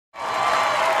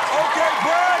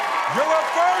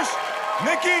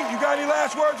Nikki, you got any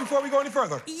last words before we go any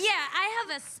further? Yeah, I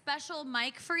have a special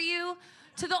mic for you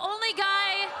to the only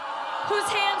guy whose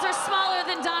hands are smaller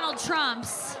than Donald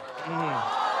Trump's.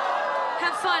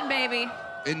 Have fun, baby.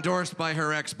 Endorsed by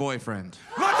her ex-boyfriend.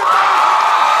 Let the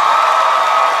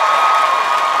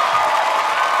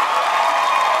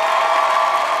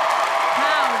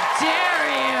How dare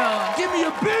you? Give me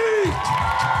a beat!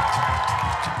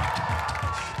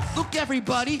 Look,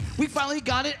 everybody, we finally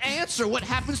got an answer. What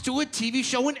happens to a TV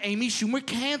show when Amy Schumer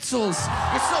cancels?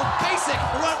 You're so basic,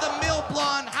 run-of-the-mill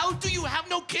blonde. How do you have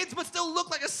no kids but still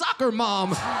look like a soccer mom?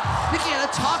 Nikki had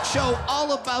a talk show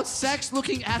all about sex.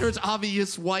 Looking at her, it's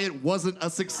obvious why it wasn't a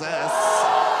success.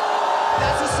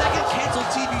 That's the second canceled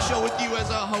TV show with you as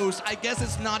a host. I guess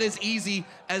it's not as easy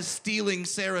as stealing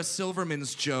Sarah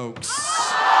Silverman's jokes.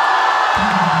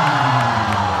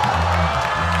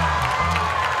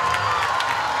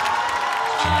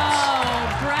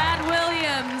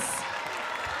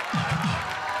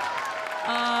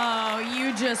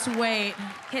 Just wait.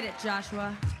 Hit it,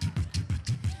 Joshua.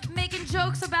 Making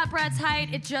jokes about Brad's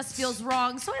height, it just feels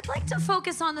wrong. So I'd like to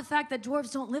focus on the fact that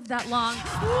dwarves don't live that long. Ooh,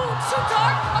 too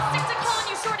dark? I'll stick to calling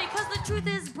you shorty, because the truth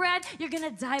is, Brad, you're gonna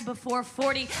die before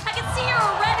 40. I can see you're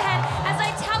a redhead as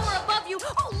I tower above you.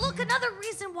 Oh, look, another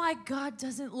reason why God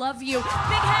doesn't love you. Big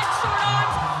head, short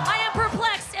arms. I am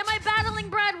perplexed. Am I battling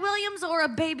Brad Williams or a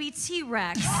baby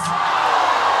T-Rex?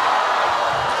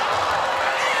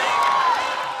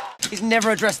 He's never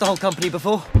addressed the whole company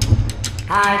before.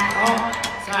 Hi. Oh,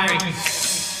 sorry.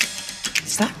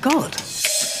 Is that God?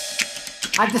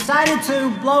 I've decided to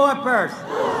blow up Earth.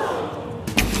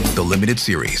 The limited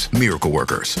series, Miracle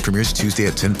Workers, premieres Tuesday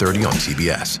at 10:30 on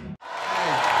TBS.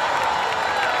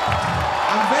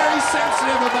 I'm very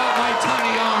sensitive about my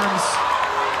tiny arms.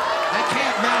 I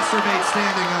can't masturbate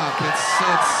standing up.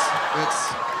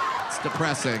 It's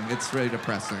depressing. It's very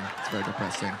depressing. It's very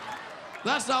depressing.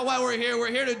 That's not why we're here.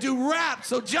 We're here to do rap.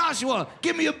 So Joshua,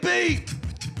 give me a beat.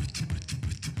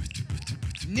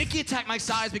 Nikki attacked my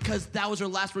size because that was her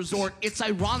last resort. It's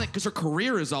ironic because her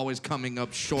career is always coming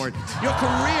up short. Your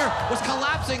career was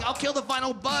collapsing. I'll kill the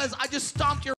final buzz. I just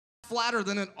stomped your flatter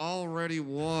than it already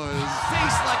was.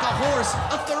 Face like a horse,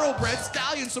 a thoroughbred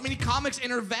stallion. So many comics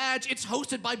in her vag. It's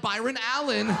hosted by Byron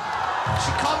Allen.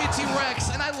 She called me T-Rex,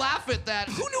 and I laugh at that.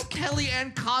 Who knew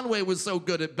Kellyanne Conway was so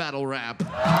good at battle rap? Oh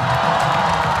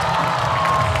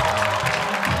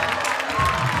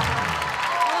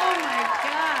my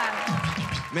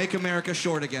God. Make America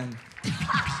short again.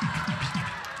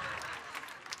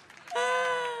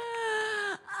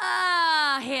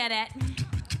 Hit it.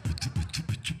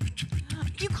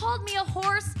 You called me a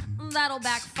horse? That'll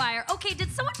backfire. Okay,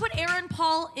 did someone put Aaron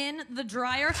Paul in the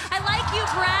dryer? I like you,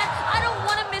 Brad. I don't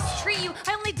want to mistreat you.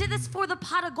 I only did this for the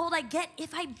pot of gold I get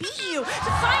if I beat you.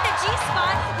 To find a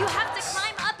G-spot, you have to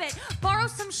climb up it. Borrow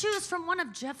some shoes from one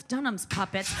of Jeff Dunham's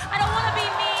puppets. I don't want to be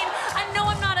mean. I know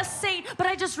I'm not a saint, but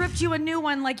I just ripped you a new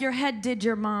one like your head did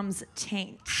your mom's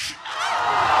taint.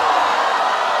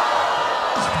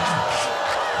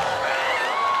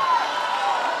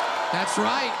 That's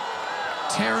right.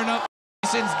 Tearing up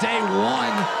since day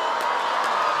one.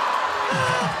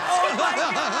 Oh my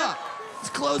God. Let's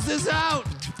close this out.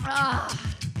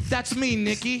 That's me,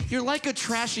 Nikki. You're like a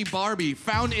trashy Barbie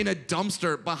found in a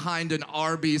dumpster behind an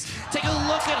Arby's. Take a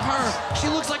look at her. She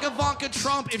looks like Ivanka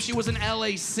Trump if she was an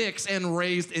LA6 and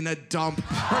raised in a dump.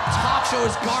 Her talk show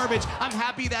is garbage. I'm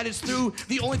happy that it's through.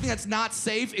 The only thing that's not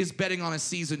safe is betting on a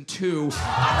season 2.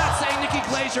 I'm not saying Nikki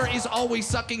Glaser is always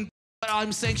sucking, but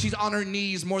I'm saying she's on her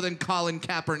knees more than Colin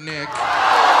Kaepernick.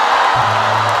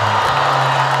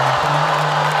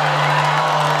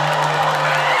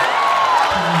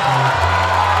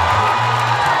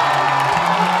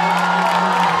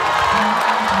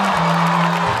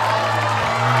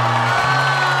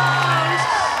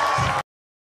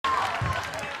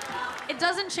 It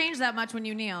doesn't change that much when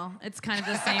you kneel. It's kind of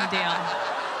the same deal.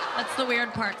 That's the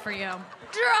weird part for you.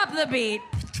 Drop the beat.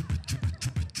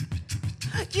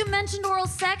 You mentioned oral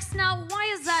sex. Now, why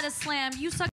is that a slam?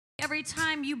 You suck every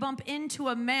time you bump into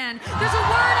a man. There's a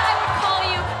word I would call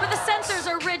you, but the censors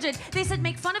are rigid. They said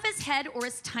make fun of his head or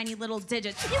his tiny little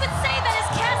digits. You would say that his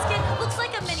casket looks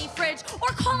like a mini fridge, or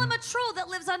call him a troll that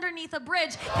lives underneath a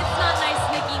bridge. It's not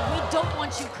nice, Nikki. We don't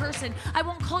want you cursing. I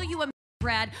won't call you a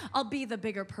Brad. I'll be the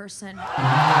bigger person. All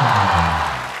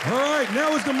right,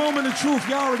 now is the moment of truth.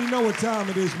 Y'all already know what time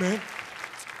it is, man.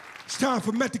 It's time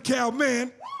for Medi-Cal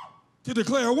Man to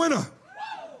declare a winner.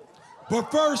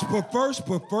 But first,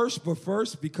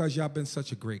 because y'all been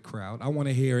such a great crowd, I want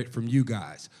to hear it from you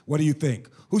guys. What do you think?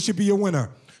 Who should be your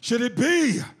winner? Should it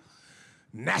be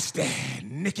Nasty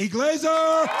Nikki Glaser?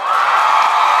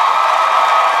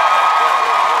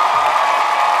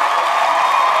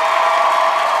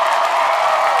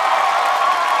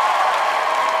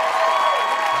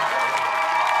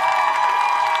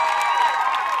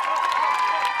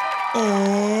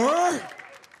 Or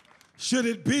should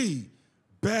it be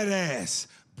badass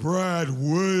Brad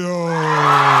Williams?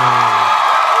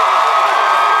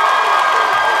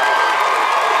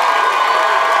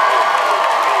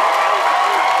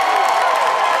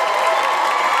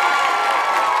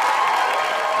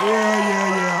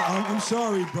 Yeah. I'm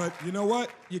sorry, but you know what?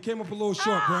 You came up a little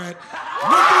short, Brad.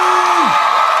 Nikki!